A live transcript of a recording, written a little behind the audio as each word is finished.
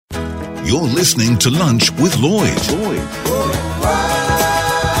You're listening to Lunch with Lloyd.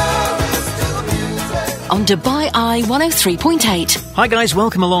 On Dubai Eye 103.8. Hi guys,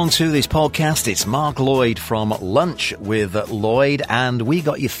 welcome along to this podcast. It's Mark Lloyd from Lunch with Lloyd, and we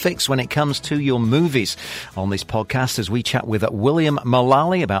got you fixed when it comes to your movies on this podcast as we chat with William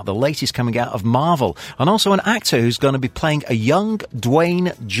Mullally about the latest coming out of Marvel, and also an actor who's going to be playing a young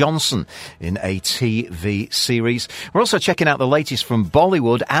Dwayne Johnson in a TV series. We're also checking out the latest from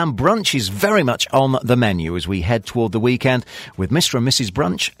Bollywood, and brunch is very much on the menu as we head toward the weekend with Mr. and Mrs.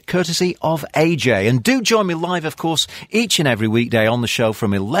 Brunch, courtesy of AJ. And do join me live, of course, each and every weekday on the show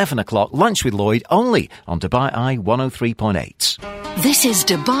from 11 o'clock, Lunch with Lloyd, only on Dubai Eye 103.8. This is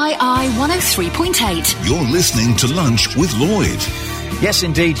Dubai Eye 103.8. You're listening to Lunch with Lloyd. Yes,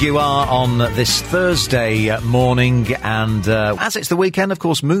 indeed, you are on this Thursday morning, and as it's the weekend, of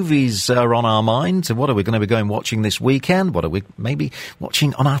course, movies are on our mind. What are we going to be watching this weekend? What are we maybe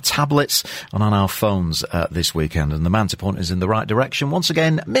watching on our tablets and on our phones this weekend? And the man to point us in the right direction, once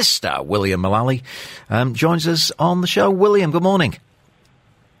again, Mr. William Mullally joins us on the show. William, good morning.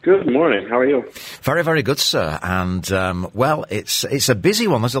 Good morning. How are you? Very, very good, sir. And, well, it's a busy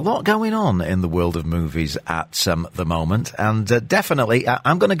one. There's a lot going on in the world of movies at the moment. And definitely,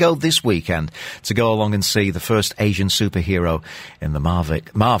 I'm going to go this weekend to go along and see the first Asian superhero in the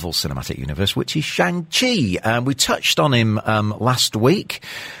Marvel Cinematic Universe, which is Shang-Chi. We touched on him last week.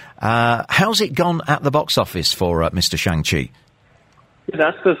 How's it gone at the box office for Mr. Shang-Chi?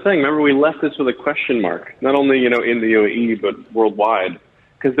 That's the thing. Remember, we left this with a question mark, not only, in the UAE, but worldwide.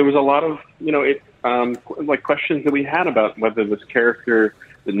 Because there was a lot of, questions that we had about whether this character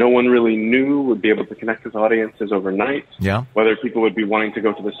that no one really knew would be able to connect with audiences overnight. Yeah. Whether people would be wanting to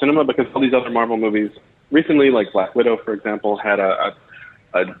go to the cinema, because all these other Marvel movies recently, like Black Widow, for example, had a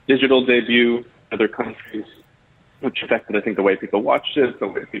digital debut in other countries, which affected, I think, the way people watched it, the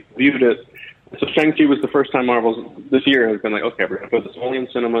way people viewed it. So Shang-Chi was the first time Marvel this year has been like, okay, we're going to put this only in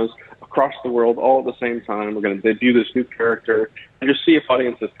cinemas across the world all at the same time. We're going to debut this new character and just see if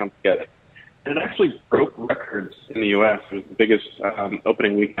audiences come to get it. And it actually broke records in the U.S. It was the biggest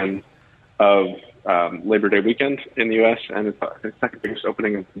opening weekend of Labor Day weekend in the U.S. and it's the second biggest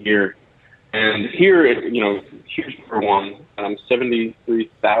opening of the year. And here, huge number one,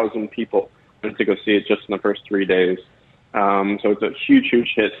 73,000 people went to go see it just in the first 3 days. So it's a huge,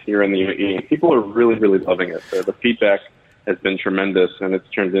 huge hit here in the UAE. People are really, really loving it. The feedback has been tremendous, and it's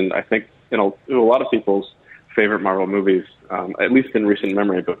turned in, I think, a lot of people's favorite Marvel movies, at least in recent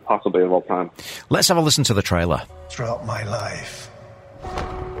memory, but possibly of all time. Let's have a listen to the trailer. Throughout my life,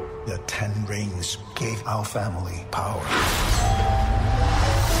 the 10 rings gave our family power.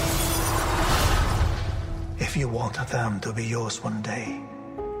 If you want them to be yours one day,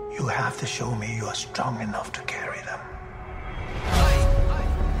 you have to show me you are strong enough to carry them.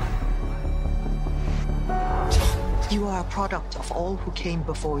 You are a product of all who came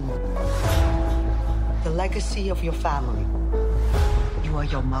before you. The legacy of your family. You are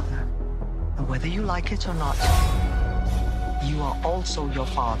your mother. And whether you like it or not, you are also your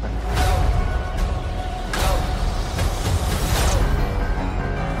father.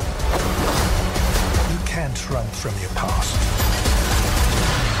 You can't run from your past.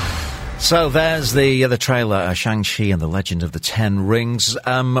 So there's the trailer, Shang-Chi and the Legend of the Ten Rings.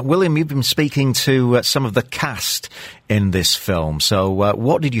 William, you've been speaking to some of the cast in this film. So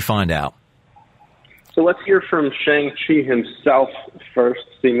what did you find out? So let's hear from Shang-Chi himself first,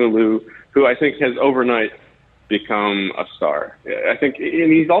 Simu Liu, who I think has overnight become a star. I think,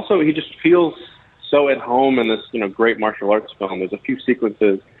 and he just feels so at home in this, great martial arts film. There's a few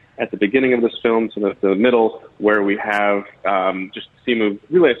sequences at the beginning of this film to the middle where we have just Simu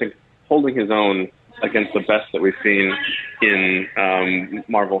really, I think, holding his own against the best that we've seen in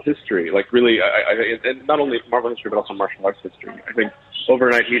Marvel history. Like, really, not only Marvel history, but also martial arts history. I think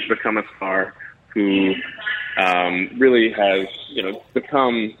overnight he's become a star who really has,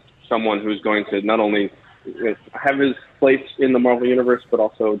 become someone who's going to not only have his place in the Marvel Universe, but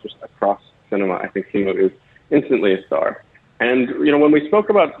also just across cinema. I think Simu is instantly a star. And, when we spoke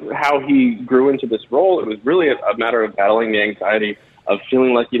about how he grew into this role, it was really a matter of battling the anxiety of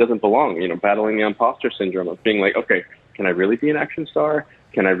feeling like he doesn't belong, battling the imposter syndrome of being like, okay, can I really be an action star?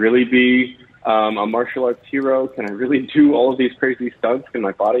 Can I really be a martial arts hero? Can I really do all of these crazy stunts? Can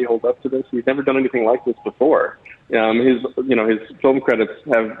my body hold up to this? He's never done anything like this before. His film credits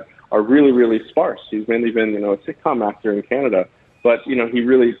are really, really sparse. He's mainly been, a sitcom actor in Canada, but, he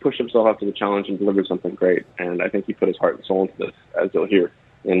really pushed himself up to the challenge and delivered something great. And I think he put his heart and soul into this, as you'll hear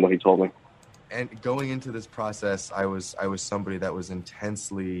in what he told me. And going into this process, I was somebody that was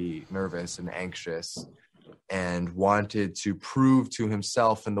intensely nervous and anxious and wanted to prove to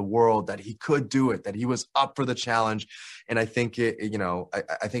himself and the world that he could do it, that he was up for the challenge. And I think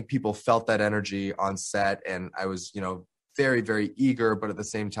I think people felt that energy on set, and I was, very, very eager, but at the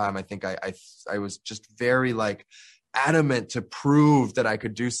same time, I think I was just very adamant to prove that I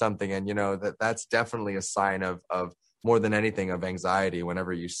could do something. And, that's definitely a sign of more than anything of anxiety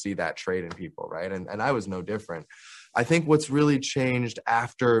whenever you see that trait in people. Right. And I was no different. I think what's really changed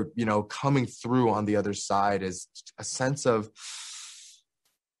after, coming through on the other side is a sense of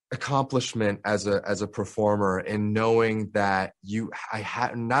accomplishment as a performer, and knowing that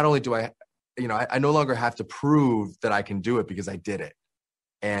not only do I no longer have to prove that I can do it because I did it.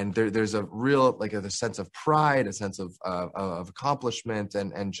 And there's a real, a sense of pride, a sense of accomplishment,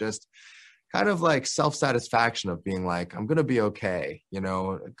 and just kind of self-satisfaction of being I'm going to be okay,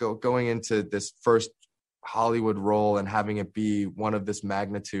 going into this first Hollywood role and having it be one of this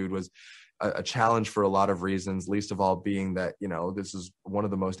magnitude was a challenge for a lot of reasons, least of all being that, this is one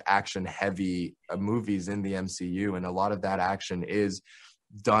of the most action heavy movies in the MCU. And a lot of that action is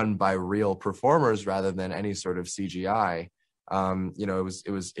done by real performers rather than any sort of CGI.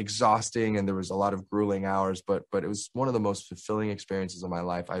 It was exhausting, and there was a lot of grueling hours, but it was one of the most fulfilling experiences of my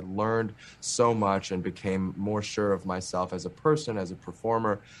life. I learned so much and became more sure of myself as a person, as a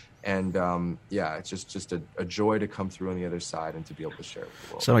performer. And it's just a joy to come through on the other side and to be able to share it with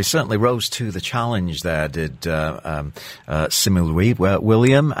the world. So he certainly rose to the challenge there, did Simu Liu.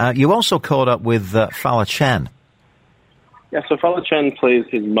 William, you also caught up with Fala Chen. Yeah, so Fala Chen plays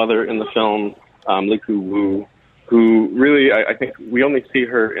his mother in the film, Liku Wu, who really, I think we only see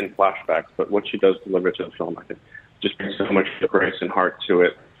her in flashbacks, but what she does deliver to the film, I think, just brings so much grace and heart to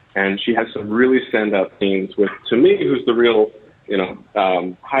it. And she has some really standout scenes with, to me, who's the real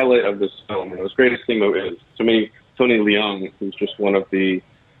highlight of this film, and as great as Simu is, to me, Tony Leung, who's just one of the,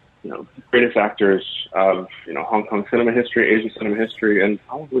 greatest actors of, Hong Kong cinema history, Asian cinema history, and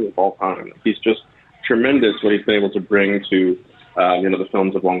probably of all time. He's just tremendous what he's been able to bring to, the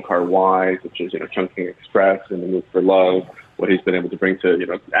films of Wong Kar-wai, such as, Chungking Express and The Move for Love, what he's been able to bring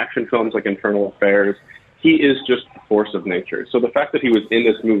to, action films like Infernal Affairs. He is just a force of nature. So the fact that he was in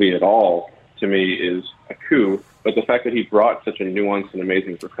this movie at all, to me, is a coup. But the fact that he brought such a nuanced and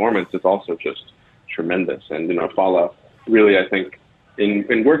amazing performance is also just tremendous. And, Fala really, I think,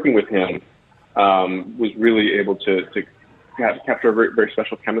 in working with him, was really able to capture a very, very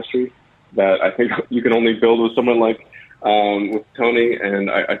special chemistry that I think you can only build with someone like with Tony.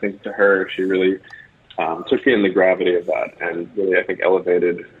 And I think to her, she really took in the gravity of that and really, I think,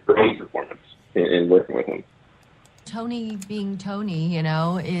 elevated her own performance in working with him. Tony being Tony,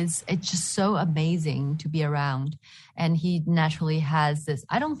 it's just so amazing to be around. And he naturally has this,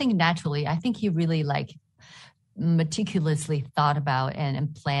 I think he really meticulously thought about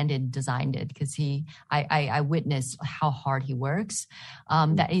and planned it, designed it, because I witnessed how hard he works,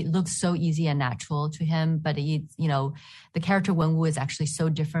 that it looks so easy and natural to him. But the character Wenwu is actually so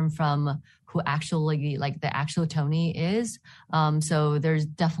different from who actually the actual Tony is. So there's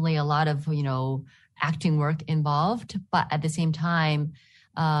definitely a lot of, acting work involved, but at the same time,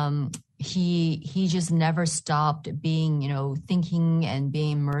 he just never stopped being, thinking and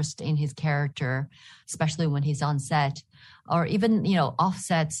being immersed in his character, especially when he's on set or even, off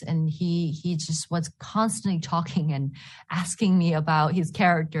sets. And he just was constantly talking and asking me about his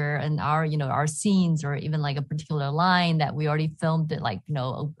character and our scenes, or even a particular line that we already filmed it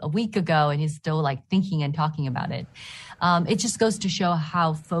a week ago, and he's still thinking and talking about it. It just goes to show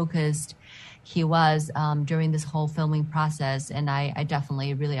how focused he was during this whole filming process, and I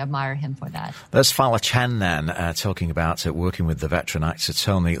definitely really admire him for that. That's Fala Chen then, talking about working with the veteran actor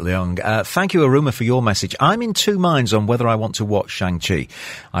Tony Leung. Thank you, Aruma, for your message. I'm in two minds on whether I want to watch Shang-Chi.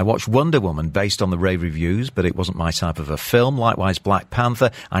 I watched Wonder Woman based on the rave reviews, but it wasn't my type of a film. Likewise, Black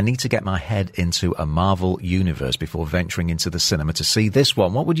Panther. I need to get my head into a Marvel universe before venturing into the cinema to see this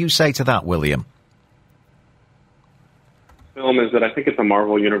one. What would you say to that, William? Film is that I think it's a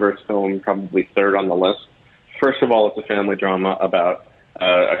Marvel Universe film, probably third on the list. First of all, it's a family drama about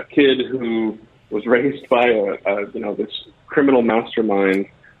a kid who was raised by this criminal mastermind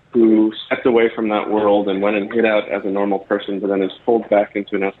who stepped away from that world and went and hid out as a normal person, but then is pulled back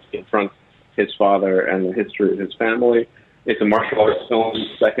into an house to confront his father and the history of his family. It's a martial arts film,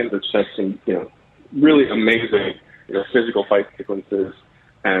 second, that has some really amazing physical fight sequences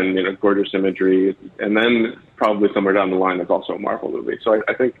and gorgeous imagery, and then probably somewhere down the line there's also a Marvel movie. So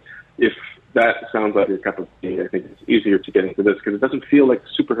I think if that sounds like your cup of tea, I think it's easier to get into this because it doesn't feel like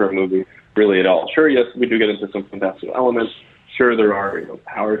a superhero movie really at all. Sure, yes, we do get into some fantastical elements. Sure, there are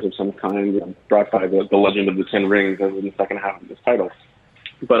powers of some kind brought by the Legend of the Ten Rings as in the second half of this title.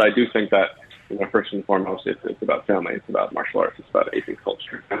 But I do think that first and foremost, it's about family, it's about martial arts, it's about Asian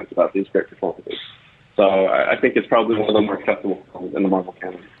culture, and it's about these great performances. So I think it's probably one of the more acceptable films in the Marvel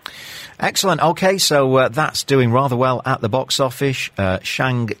canon. Excellent. Okay, so that's doing rather well at the box office.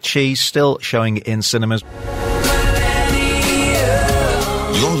 Shang-Chi still showing in cinemas.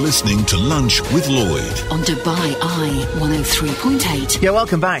 You're listening to Lunch with Lloyd on Dubai Eye 103.8. Yeah,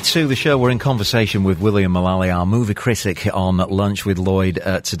 welcome back to the show. We're in conversation with William Mullally, our movie critic, on Lunch with Lloyd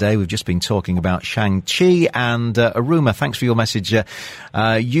today. We've just been talking about Shang-Chi, and Aruma, thanks for your message.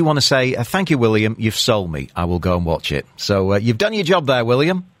 You want to say, thank you, William, you've sold me. I will go and watch it. So you've done your job there,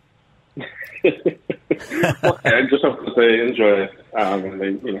 William. Well, I just hope that they enjoy it and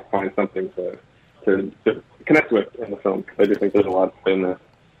they find something to connect with in the film. I do think there's a lot in there.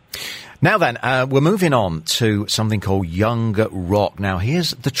 Now then, we're moving on to something called Young Rock. Now, here's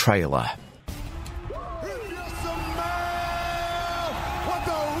the trailer. Number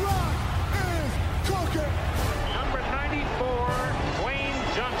 94,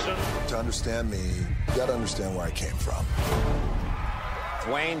 Dwayne Johnson. To understand me, you got to understand where I came from.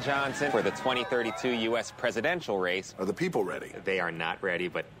 Dwayne Johnson for the 2032 U.S. presidential race. Are the people ready? They are not ready,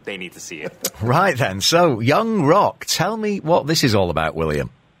 but they need to see it. Right then, so Young Rock. Tell me what this is all about,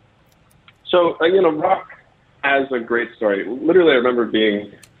 William. So, Rock has a great story. Literally, I remember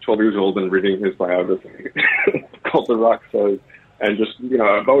being 12 years old and reading his biography called The Rock Story. And just,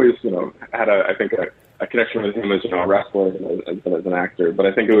 I've always, had a connection with him as, a wrestler and as an actor. But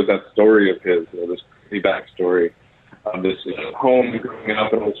I think it was that story of his, this crazy backstory of this home growing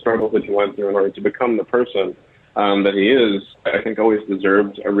up and all the struggles that he went through in order to become the person that he is, I think always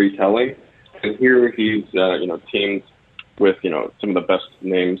deserved a retelling. And here he's, teamed with, some of the best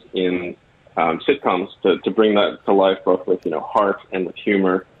names in sitcoms to bring that to life, both with, heart and with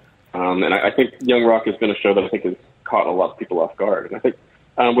humor. And I think Young Rock has been a show that I think has caught a lot of people off guard. And I think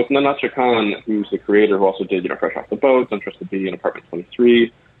with Natasha Khan, who's the creator, who also did, Fresh Off the Boat, Untrusted Bee, and Apartment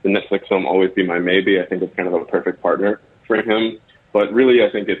 23, the Netflix film Always Be My Maybe, I think it's kind of a perfect partner for him. But really, I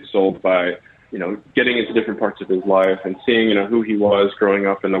think it's sold by, getting into different parts of his life and seeing, who he was growing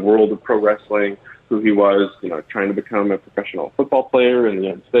up in the world of pro wrestling, who he was, trying to become a professional football player in the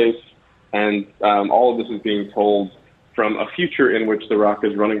United States. And all of this is being told from a future in which The Rock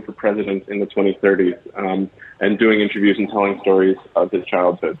is running for president in the 2030s and doing interviews and telling stories of his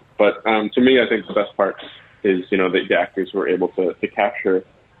childhood. But to me, I think the best part is, that the actors were able to capture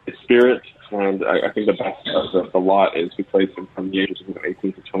his spirit. And I think the best of the lot is who plays him from the ages of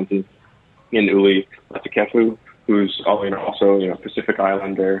 18 to 20 in Uli Latukefu, who's also Pacific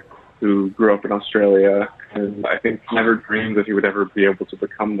Islander, who grew up in Australia and I think never dreamed that he would ever be able to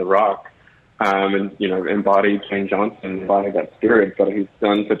become The Rock. And, embody Dwayne Johnson, embody that spirit, but he's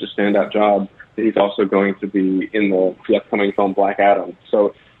done such a standout job that he's also going to be in the upcoming film Black Adam.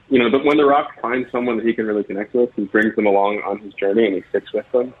 So, but when The Rock finds someone that he can really connect with, he brings them along on his journey and he sticks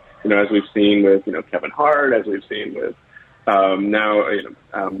with them. As we've seen with, Kevin Hart, as we've seen with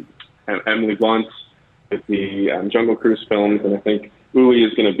Emily Blunt with the Jungle Cruise films, and I think Uli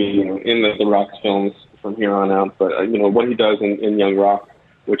is going to be, in the Rock's films from here on out. But, what he does in Young Rock,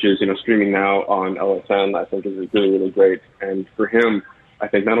 which is, streaming now on LSN, I think is really, really great. And for him, I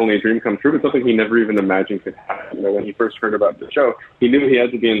think not only a dream come true, but something he never even imagined could happen. When he first heard about the show, he knew he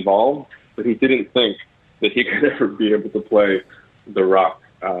had to be involved, but he didn't think that he could ever be able to play The Rock,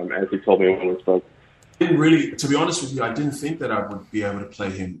 as he told me when we spoke. To be honest with you, I didn't think that I would be able to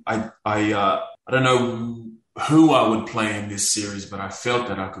play him. I don't know who I would play in this series, but I felt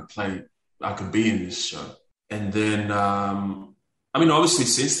that I could be in this show. And then, obviously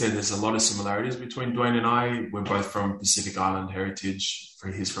since then, there's a lot of similarities between Dwayne and I. We're both from Pacific Island heritage.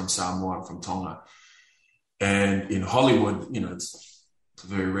 He's from Samoa, I'm from Tonga. And in Hollywood, it's a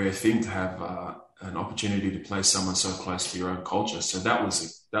very rare thing to have an opportunity to play someone so close to your own culture. So that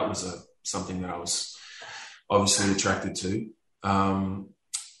was something that I was obviously attracted to.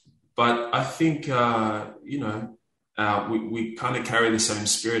 But I think, we kind of carry the same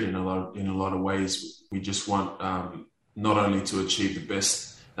spirit in a lot of ways. We just want not only to achieve the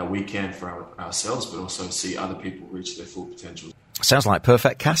best that we can for ourselves, but also see other people reach their full potential. Sounds like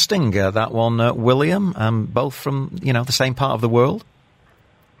perfect casting, that one, William, both from, the same part of the world.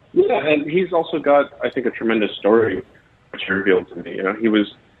 Yeah, and he's also got, I think, a tremendous story, which he revealed to me.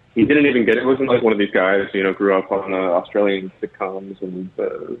 He didn't even get it. It wasn't like one of these guys, grew up on Australian sitcoms and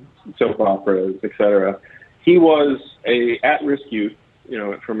soap operas, etc. He was a at-risk youth,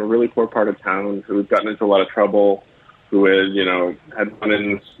 from a really poor part of town who had gotten into a lot of trouble, who had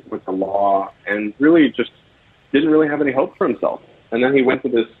run-ins with the law, and really just didn't really have any hope for himself. And then he went to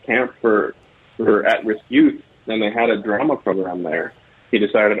this camp for at-risk youth, and they had a drama program there. he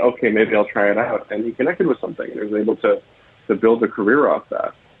decided, okay, maybe I'll try it out. And he connected with something and was able to build a career off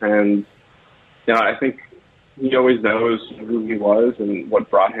that. And, you know, I think he always knows who he was and what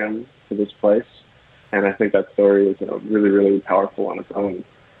brought him to this place. And I think that story is, you know, really, really powerful on its own.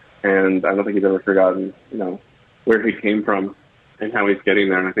 And I don't think he's ever forgotten, you know, where he came from and how he's getting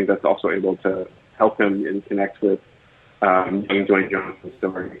there. And I think that's also able to help him and connect with young Dwayne Johnson's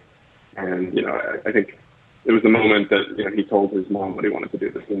story. And, you know, I think it was the moment that, you know, he told his mom what he wanted to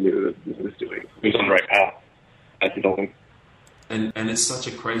do, that he knew that he was doing. He was on the right path, as he told him. And it's such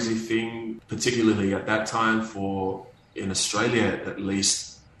a crazy thing, particularly at that time in Australia at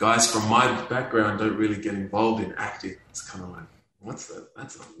least, guys from my background don't really get involved in acting. It's kind of like,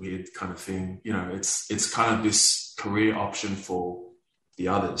 that's a weird kind of thing. You know, it's kind of this career option for the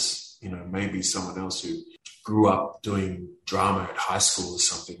others, you know, maybe someone else who grew up doing drama at high school or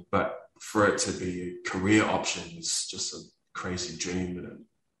something, but for it to be a career option is just a crazy dream. And,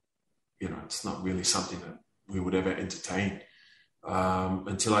 you know, it's not really something that we would ever entertain.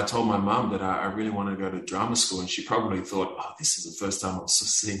 Until I told my mum that I really wanted to go to drama school, and she probably thought, oh, this is the first time I've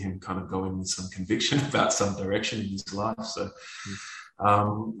seen him kind of go in with some conviction about some direction in his life. So,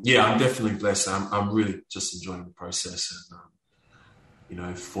 yeah, I'm definitely blessed. I'm really just enjoying the process and, you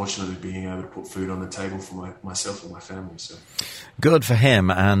know, fortunately being able to put food on the table for myself and my family. So good for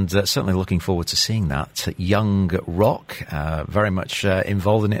him, and certainly looking forward to seeing that. Young Rock, very much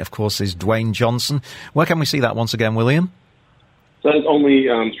involved in it, of course, is Dwayne Johnson. Where can we see that once again, William? So it's only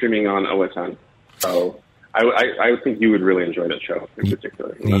streaming on OSN. So I would think you would really enjoy that show in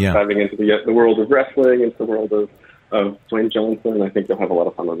particular. You know, diving into the world of wrestling, into the world of Dwayne Johnson. I think you'll have a lot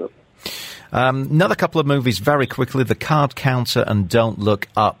of fun with it. Another couple of movies very quickly. The Card Counter and Don't Look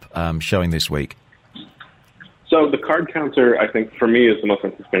Up showing this week. So The Card Counter, I think, for me, is the most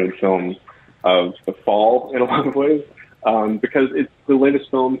anticipated film of the fall in a lot of ways, because it's the latest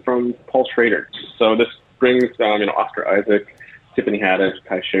film from Paul Schrader. So this brings Oscar Isaac, Tiffany Haddish,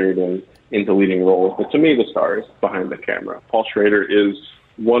 Kai Sheridan into leading roles. But to me, the stars behind the camera. Paul Schrader is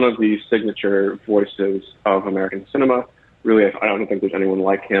one of the signature voices of American cinema. Really, I don't think there's anyone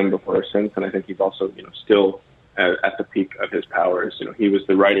like him before or since, and I think he's also, you know, still at the peak of his powers. You know, he was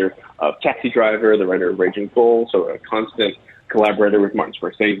the writer of Taxi Driver, the writer of Raging Bull, so a constant collaborator with Martin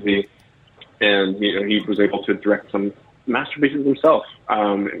Scorsese, and you know, he was able to direct some masterpieces himself,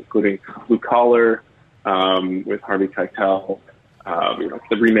 including Blue Collar with Harvey Keitel. You know,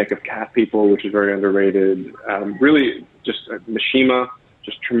 the remake of Cat People, which is very underrated. Really, just Mishima,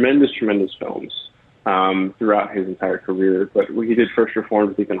 just tremendous films throughout his entire career. But he did First Reformed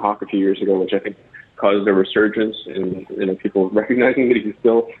with Ethan Hawke a few years ago, which I think caused a resurgence in people recognizing that he's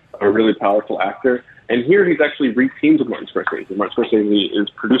still a really powerful actor. And here he's actually re-teamed with Martin Scorsese. Martin Scorsese is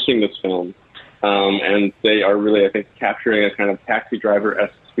producing this film, and they are really, I think, capturing a kind of Taxi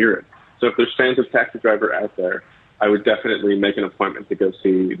Driver-esque spirit. So if there's fans of Taxi Driver out there, I would definitely make an appointment to go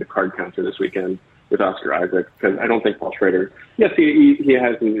see The Card Counter this weekend with Oscar Isaac, because I don't think Paul Schrader, yes, he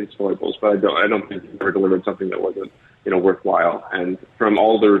has his foibles, but I don't think he's ever delivered something that wasn't, you know, worthwhile. And from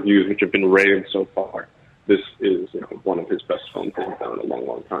all the reviews which have been raved so far, this is, you know, one of his best films that he's done in a long,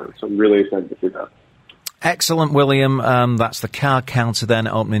 long time. So I'm really excited to see that. Excellent, William. That's The Card Counter then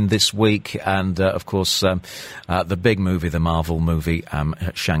opening this week. And, of course, the big movie, the Marvel movie,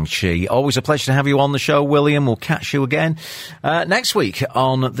 Shang-Chi. Always a pleasure to have you on the show, William. We'll catch you again next week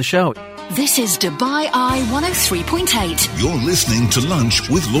on the show. This is Dubai Eye 103.8. You're listening to Lunch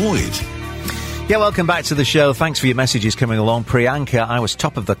with Lloyd. Yeah, welcome back to the show. Thanks for your messages coming along. Priyanka, I was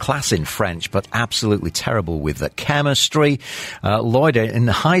top of the class in French, but absolutely terrible with the chemistry. Lloyd, in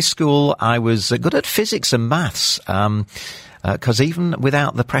high school, I was good at physics and maths. Because even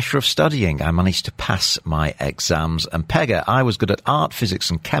without the pressure of studying, I managed to pass my exams. And Pega, I was good at art, physics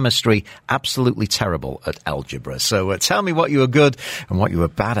and chemistry, absolutely terrible at algebra. So tell me what you were good and what you were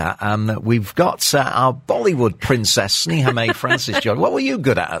bad at. We've got our Bollywood princess, Sneha May Francis John. What were you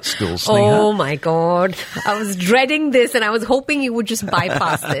good at school, Sneha? Oh, my God. I was dreading this and I was hoping you would just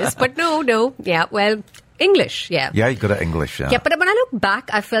bypass this. But no. Yeah, well, English, yeah. Yeah, you're good at English, yeah. Yeah, but when I look back,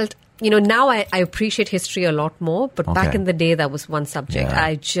 I felt... You know, now I appreciate history a lot more, but back in the day, that was one subject. Yeah.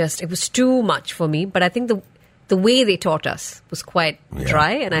 It was too much for me. But I think the way they taught us was quite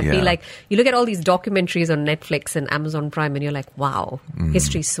dry. And I feel like you look at all these documentaries on Netflix and Amazon Prime and you're like, wow,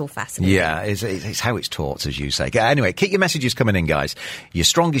 history is so fascinating. Yeah, it's how it's taught, as you say. Anyway, keep your messages coming in, guys. Your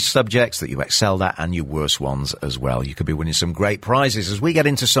strongest subjects that you excelled at and your worst ones as well. You could be winning some great prizes as we get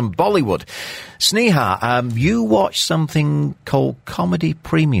into some Bollywood. Sneha, you watch something called Comedy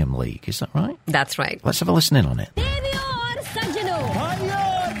Premium League, is that right? That's right. Let's have a listen in on it.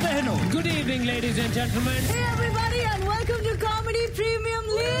 Good evening, ladies and gentlemen. Hey, everybody, and welcome to Comedy Premium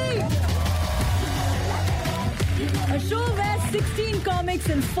A show where 16 comics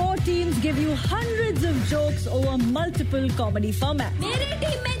and 4 teams give you hundreds of jokes over multiple comedy formats. मेरे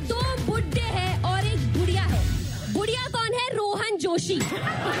team में 2 बुड्ढे हैं और एक बुढ़िया है. बुढ़िया कौन है? Rohan Joshi.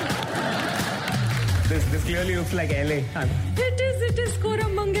 This clearly looks like LA. It is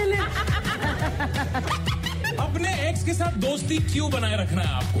Koramangala. अपने एक्स के साथ दोस्ती क्यों बनाए रखना है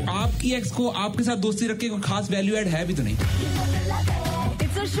आपको? आपकी एक्स को आपके साथ दोस्ती रख के कोई खास वैल्यू ऐड है भी तो नहीं.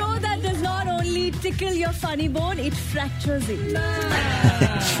 It's a show that does not only tickle your funny bone, it fractures it.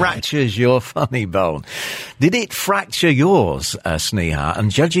 Fractures your funny bone. Did it fracture yours, Sneha?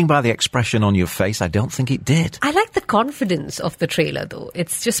 And judging by the expression on your face, I don't think it did. I like the confidence of the trailer, though.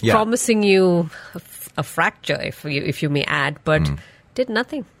 It's just promising you a fracture, if you may add, but did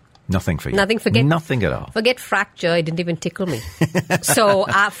nothing. Nothing for you. Nothing at all. Forget fracture. It didn't even tickle me. So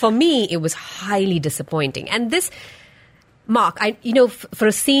for me, it was highly disappointing. And this, Mark, for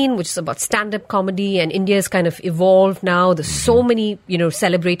a scene which is about stand-up comedy, and India's kind of evolved now. There's so many,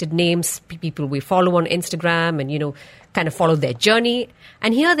 celebrated names, people we follow on Instagram, and, kind of follow their journey.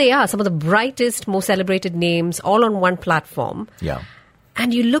 And here they are, some of the brightest, most celebrated names, all on one platform. Yeah.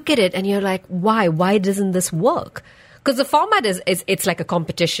 And you look at it and you're like, why? Why doesn't this work? Because the format it's like a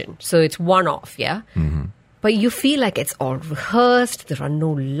competition. So it's one-off, yeah? Mm-hmm. But you feel like it's all rehearsed. There are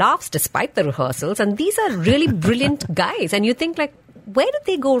no laughs despite the rehearsals. And these are really brilliant guys. And you think, like, where did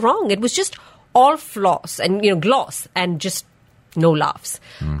they go wrong? It was just all floss and, gloss and just no laughs.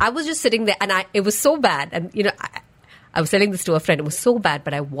 I was just sitting there and it was so bad. And, I was telling this to a friend. It was so bad,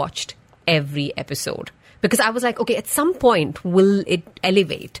 but I watched every episode. Because I was like, okay, at some point will it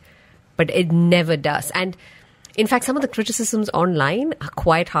elevate? But it never does. And in fact, some of the criticisms online are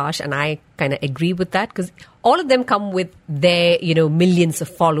quite harsh, and I kind of agree with that because all of them come with their, millions of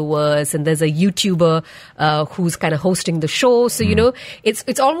followers, and there's a YouTuber who's kind of hosting the show. So,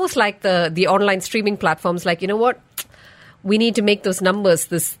 it's almost like the online streaming platforms, like, what? We need to make those numbers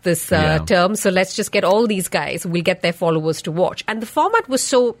this term, so let's just get all these guys. We'll get their followers to watch. And the format was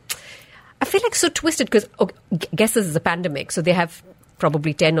so, I feel like so twisted because, guess this is a pandemic, so they have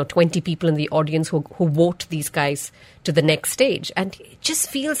probably 10 or 20 people in the audience who vote these guys to the next stage. And it just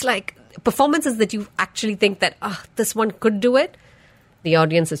feels like performances that you actually think that, this one could do it, the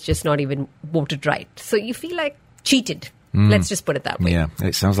audience has just not even voted right. So you feel like cheated. Let's just put it that way. Yeah,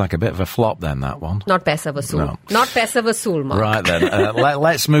 it sounds like a bit of a flop then, that one. Not Paisa Vasool. No. Not Paisa Vasool, Mark. Right then,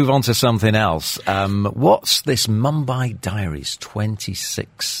 let's move on to something else. What's this Mumbai Diaries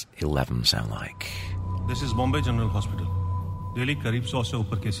 2611 sound like? This is Bombay General Hospital. Daily करीब 100 से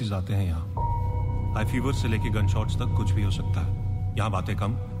ऊपर cases आते हैं यहाँ. High fever से लेके gun shots तक कुछ भी हो सकता है. यहाँ बातें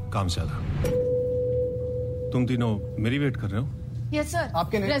कम, काम ज्यादा. तुम तीनों मेरी वेट कर रहे हो? Yes sir.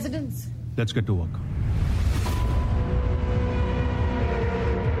 आपके नहीं? Residents. Let's get to work.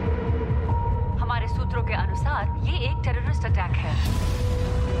 हमारे सूत्रों के अनुसार ये एक टेररिस्ट अटैक है.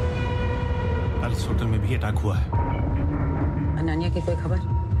 पैलेस होटल में भी अटैक हुआ है. अनन्या की कोई खबर?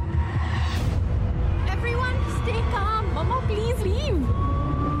 Everyone, stay calm. Mama, please leave.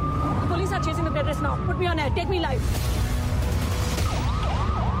 The police are chasing the terrorists now. Put me on air. Take me live.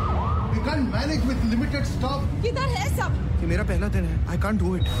 We can't manage with limited staff. किधर है सब? ये मेरा पहला दिन है. I can't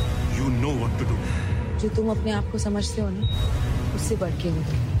do it. You know what to do. जो तुम अपने आप को समझते हो ना, उससे बढ़ के हो.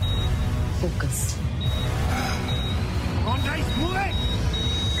 Focus. Come on, guys, move it.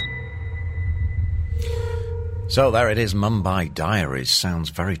 So there it is, Mumbai Diaries.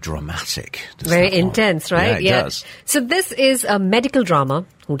 Sounds very dramatic. Very intense, right? Yeah, it does. So this is a medical drama.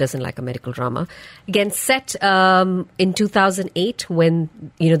 Who doesn't like a medical drama? Again, set in 2008 when,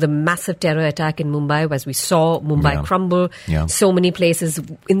 the massive terror attack in Mumbai, as we saw Mumbai crumble. Yeah. So many places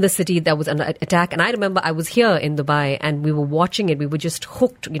in the city that was under attack. And I remember I was here in Dubai and we were watching it. We were just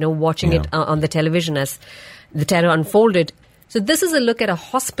hooked, watching it on the television as the terror unfolded. So this is a look at a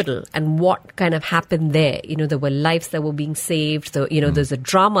hospital and what kind of happened there. There were lives that were being saved. So, there's a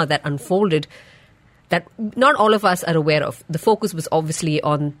drama that unfolded that not all of us are aware of. The focus was obviously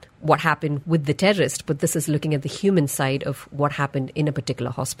on what happened with the terrorist, but this is looking at the human side of what happened in a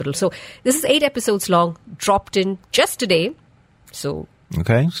particular hospital. So this is 8 episodes long, dropped in just today. So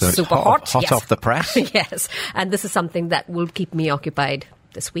okay, so super it's hot yes. off the press. Yes, and this is something that will keep me occupied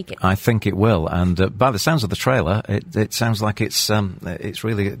this weekend. I think it will, and by the sounds of the trailer, it sounds like it's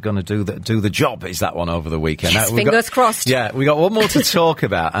really going to do the job. Is that one over the weekend? Yes, fingers crossed. Yeah, we got one more to talk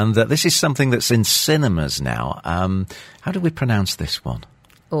about, and this is something that's in cinemas now. How do we pronounce this one?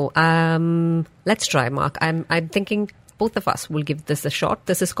 Let's try, Mark. I'm thinking both of us will give this a shot.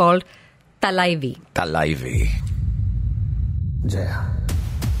 This is called Talaivi. Talaivi. Jaya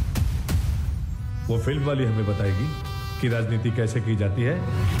वो film वाली हमें बताएगी कि राजनीति कैसे की जाती है.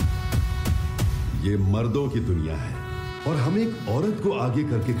 ये मर्दों की दुनिया है. और हम एक औरत को आगे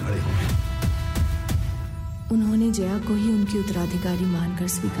करके खड़े हैं। उन्होंने जया को ही उनकी उत्तराधिकारी मानकर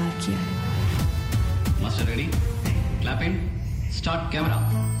स्वीकार किया है। Master ready? Clap in, start camera.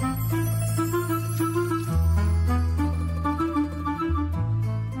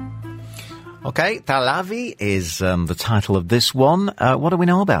 Okay, Talavi is the title of this one. What do we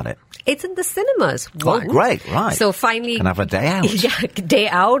know about it? It's in the cinemas. Oh, great, right. So finally... Can have a day out. Yeah, day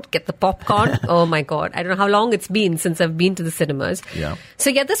out, get the popcorn. Oh my God. I don't know how long it's been since I've been to the cinemas. Yeah. So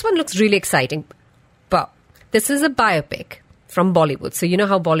yeah, this one looks really exciting. But this is a biopic from Bollywood. So you know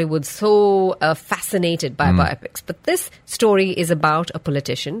how Bollywood's so fascinated by biopics. But this story is about a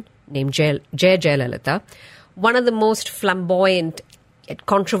politician named Jaya Jayalalitha, one of the most flamboyant,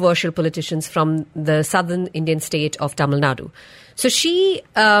 controversial politicians from the southern Indian state of Tamil Nadu. So she,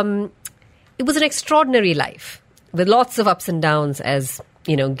 it was an extraordinary life with lots of ups and downs, as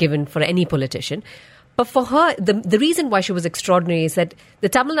you know, given for any politician. But for her, the reason why she was extraordinary is that the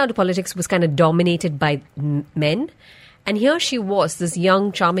Tamil Nadu politics was kind of dominated by men. And here she was, this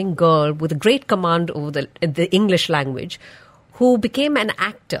young, charming girl with a great command over the English language, who became an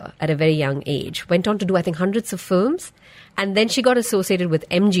actor at a very young age, went on to do, I think, hundreds of films. And then she got associated with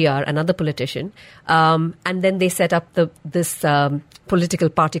MGR, another politician. And then they set up this political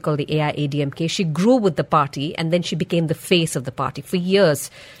party called the AIADMK. She grew with the party, and then she became the face of the party. For years,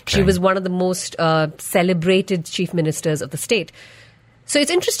 she was one of the most celebrated chief ministers of the state. So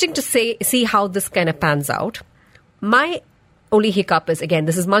it's interesting to see how this kind of pans out. My only hiccup is, again,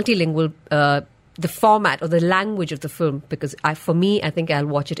 this is multilingual, the format or the language of the film, because for me, I think I'll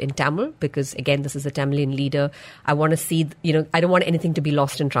watch it in Tamil, because again, this is a Tamilian leader. I want to see, I don't want anything to be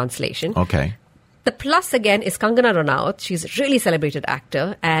lost in translation. Okay. The plus again is Kangana Ranaut. She's a really celebrated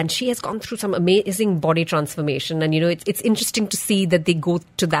actor, and she has gone through some amazing body transformation. And it's interesting to see that they go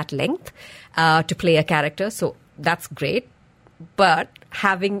to that length to play a character. So that's great. But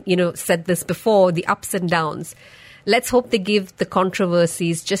having said this before, the ups and downs, let's hope they give the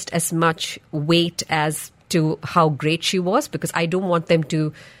controversies just as much weight as to how great she was, because I don't want them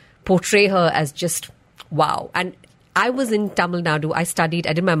to portray her as just wow. And I was in Tamil Nadu. I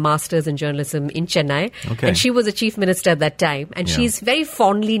did my master's in journalism in Chennai. Okay. And she was a chief minister at that time. And she's very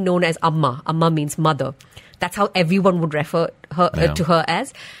fondly known as Amma. Amma means mother. That's how everyone would refer to her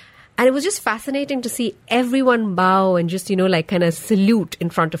as. And it was just fascinating to see everyone bow and just, kind of salute in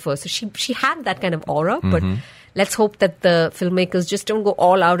front of her. So she had that kind of aura, but let's hope that the filmmakers just don't go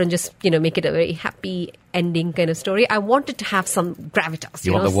all out and just, make it a very happy ending kind of story. I want it to have some gravitas.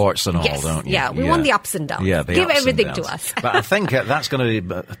 You want the warts and all, yes. don't you? Yeah, we want the ups and downs. Yeah, give everything to us. But I think that's going to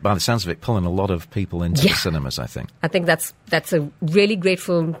be, by the sounds of it, pulling a lot of people into the cinemas, I think. I think that's a really great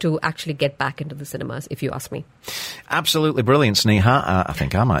film to actually get back into the cinemas, if you ask me. Absolutely brilliant, Sneha. I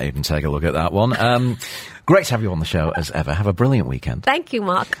think I might even take a look at that one. Great to have you on the show, as ever. Have a brilliant weekend. Thank you,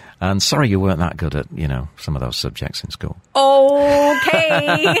 Mark. And sorry you weren't that good at, some of those subjects in school.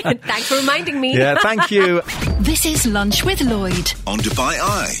 Okay. Thanks for reminding me. Yeah, thank you. This is Lunch with Lloyd. On Dubai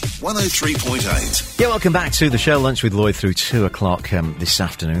Eye, 103.8. Yeah, welcome back to the show, Lunch with Lloyd, through 2 o'clock this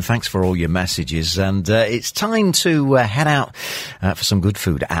afternoon. Thanks for all your messages. And it's time to head out for some good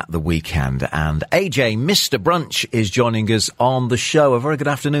food at the weekend. And AJ, Mr. Brunch, is joining us on the show. A very good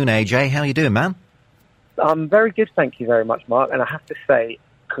afternoon, AJ. How are you doing, man? I'm very good, thank you very much, Mark. And I have to say,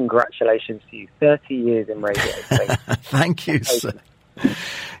 congratulations to you. 30 years in radio. Thank you, sir.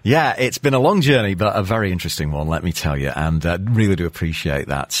 Yeah, it's been a long journey, but a very interesting one, let me tell you, and really do appreciate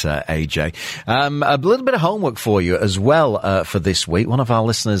that, AJ. A little bit of homework for you as well for this week. One of our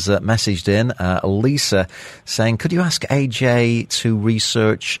listeners messaged in, Lisa, saying, could you ask AJ to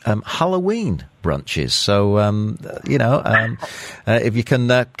research Halloween brunches? So, if you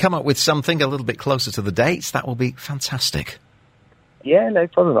can come up with something a little bit closer to the dates, that will be fantastic. Yeah, no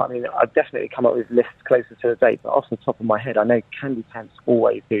problem. I mean, I've definitely come up with lists closer to the date, but off the top of my head, I know Candy Pants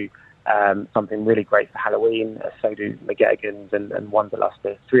always do something really great for Halloween. So do McGettigan's and Wanderlust.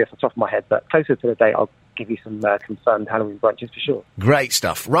 There's 3 off the top of my head, but closer to the date, I'll give you some confirmed Halloween brunches for sure. Great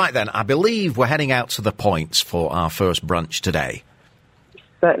stuff. Right then, I believe we're heading out to the Points for our first brunch today.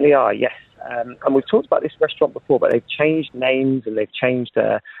 Certainly are, yes. And we've talked about this restaurant before, but they've changed names and they've changed,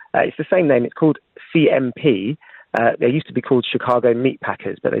 it's the same name, it's called CMP. They used to be called Chicago Meat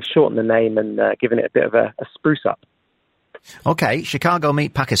Packers, but they've shortened the name and given it a bit of a spruce up. Okay, Chicago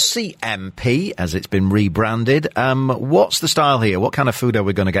Meat Packers, CMP, as it's been rebranded. What's the style here? What kind of food are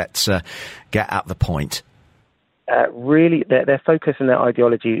we going to get at the Point? Really, their focus and their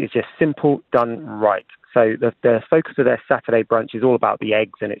ideology is just simple, done right. So the focus of their Saturday brunch is all about the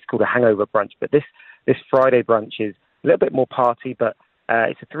eggs, and it's called a hangover brunch. But this Friday brunch is a little bit more party, but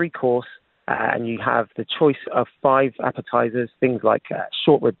it's a 3-course. and you have the choice of 5 appetizers, things like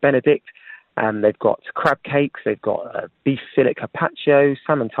short rib Benedict, and they've got crab cakes, they've got beef fillet carpaccio,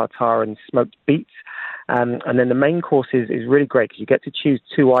 salmon tartare, and smoked beets. And then the main course is really great because you get to choose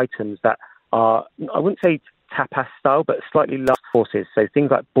 2 items that are, I wouldn't say tapas style, but slightly large courses. So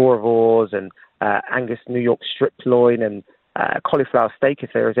things like boerewors and Angus New York strip loin and cauliflower steak,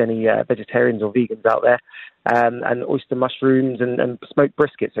 if there is any vegetarians or vegans out there, and oyster mushrooms and smoked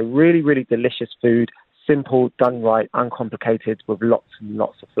brisket. So really, really delicious food, simple, done right, uncomplicated, with lots and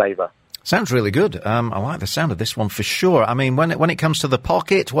lots of flavour. Sounds really good. I like the sound of this one for sure. I mean, when it comes to the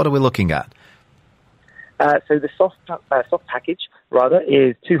pocket, what are we looking at? So the soft package,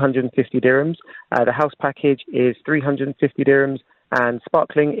 is 250 dirhams. The house package is 350 dirhams. And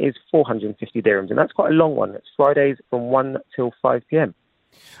sparkling is 450 dirhams. And that's quite a long one. It's Fridays from 1 till 5 p.m.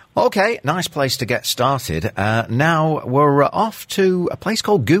 Okay, nice place to get started. Now we're off to a place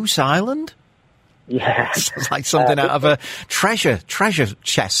called Goose Island. Yeah. It's like something out of a treasure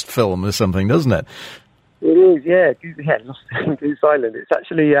chest film or something, doesn't it? It is, yeah. Lost in Goose Island. It's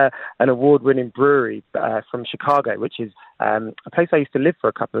actually an award-winning brewery from Chicago, which is a place I used to live for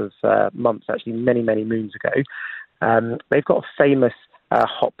a couple of months, actually many, many moons ago. They've got a famous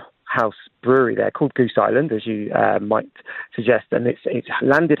hop house brewery there called Goose Island, as you might suggest, and it's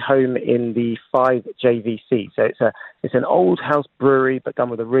landed home in the 5 JVC. So it's an old house brewery, but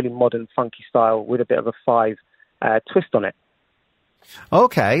done with a really modern, funky style with a bit of a 5 twist on it.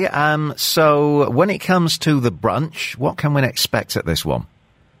 Okay, so when it comes to the brunch, what can we expect at this one?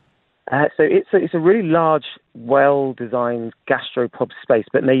 So it's a really large, well-designed gastropub space,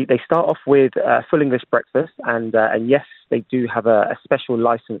 but they start off with full English breakfast, and yes, they do have a special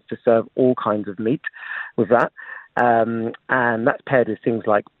license to serve all kinds of meat with that, and that's paired with things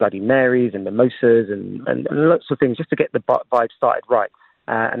like Bloody Marys and mimosas and lots of things just to get the vibe started right.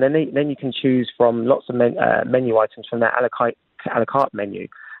 And then you can choose from lots of menu items from their a la carte menu.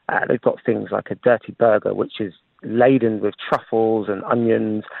 They've got things like a dirty burger, which is laden with truffles and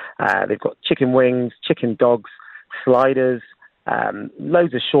onions. They've got chicken wings, chicken dogs, sliders,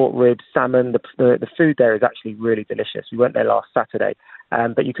 loads of short ribs, salmon. The food there is actually really delicious. We went there last Saturday.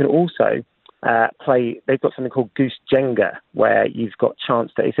 But you can also play, they've got something called Goose Jenga, where you've got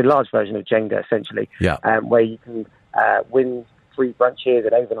chance to, it's a large version of Jenga, essentially, where you can win free brunches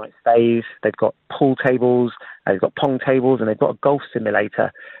and overnight stays. They've got pool tables, they've got pong tables, and they've got a golf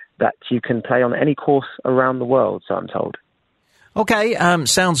simulator that you can play on any course around the world, so I'm told. Okay,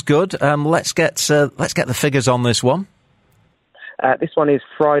 sounds good. Let's get the figures on this one. This one is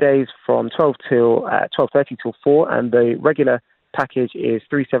Fridays from 12:30 till 4, and the regular package is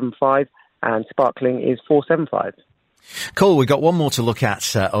 375, and sparkling is 475. Cool. We've got one more to look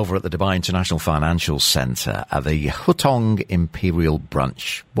at over at the Dubai International Financial Centre, at the Hutong Imperial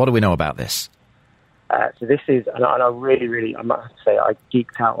Brunch. What do we know about this? So this is, and I really, I must say, I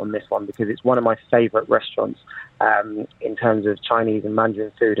geeked out on this one because it's one of my favourite restaurants in terms of Chinese and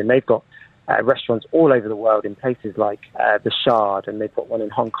Mandarin food. And they've got restaurants all over the world in places like the Shard, and they've got one in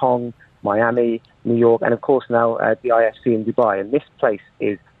Hong Kong, Miami, New York, and of course now DIFC in Dubai. And this place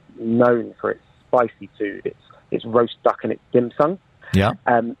is known for its spicy food. It's roast duck and it's dim sum. Yeah.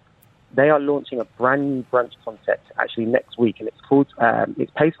 They are launching a brand new brunch concept actually next week, and it's called,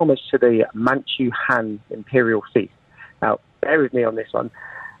 it pays homage to the Manchu Han Imperial Feast. Now, bear with me on this one.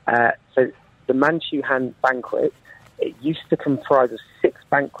 So the Manchu Han banquet, it used to comprise of 6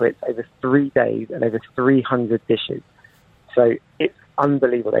 banquets over 3 days and over 300 dishes. So it's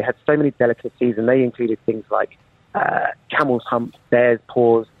unbelievable. They had so many delicacies, and they included things like camel's hump, bear's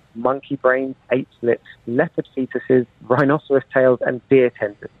paws, monkey brains, ape's lips, leopard fetuses, rhinoceros tails, and deer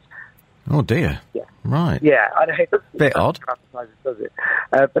tendons. Oh dear. Yeah. Right. Yeah, I know. Bit odd. Does it?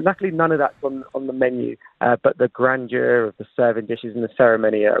 But luckily none of that's on the menu. But the grandeur of the serving dishes and the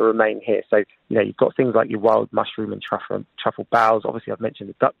ceremony remain here. So, you've got things like your wild mushroom and truffle bows. Obviously, I've mentioned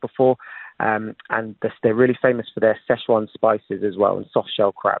the duck before. And they're really famous for their Szechuan spices as well, and soft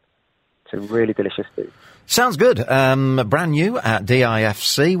shell crab. So really delicious food. Sounds good. Brand new at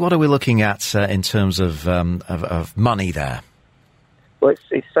DIFC. What are we looking at in terms of money there? Well,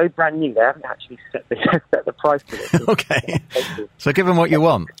 it's so brand new, they haven't actually set the price for it. Okay. So give them what you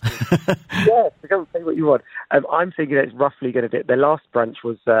want. Yeah, so go and say what you want. I'm thinking it's roughly going to be, their last brunch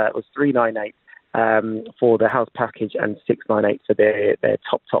was 398 for the house package and 698 for their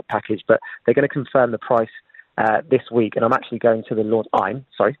top package, but they're going to confirm the price this week, and I'm actually going to the launch.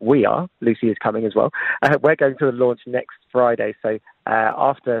 We are. Lucy is coming as well. We're going to the launch next Friday, so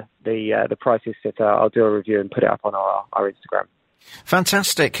after the price is set, I'll do a review and put it up on our Instagram.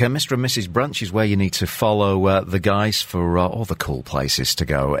 Fantastic. Mr. and Mrs. Brunch is where you need to follow the guys for all the cool places to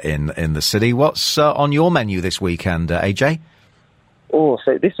go in the city. What's on your menu this weekend, AJ? Oh,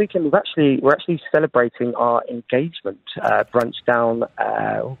 so this weekend we're actually celebrating our engagement brunch down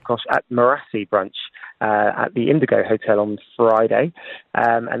at Marassi Brunch at the Indigo Hotel on Friday,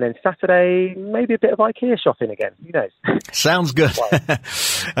 and then Saturday maybe a bit of IKEA shopping again. Who knows? Sounds good.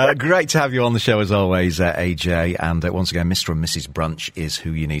 Great to have you on the show as always, AJ. And once again, Mr. and Mrs. Brunch is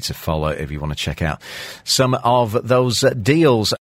who you need to follow if you want to check out some of those deals.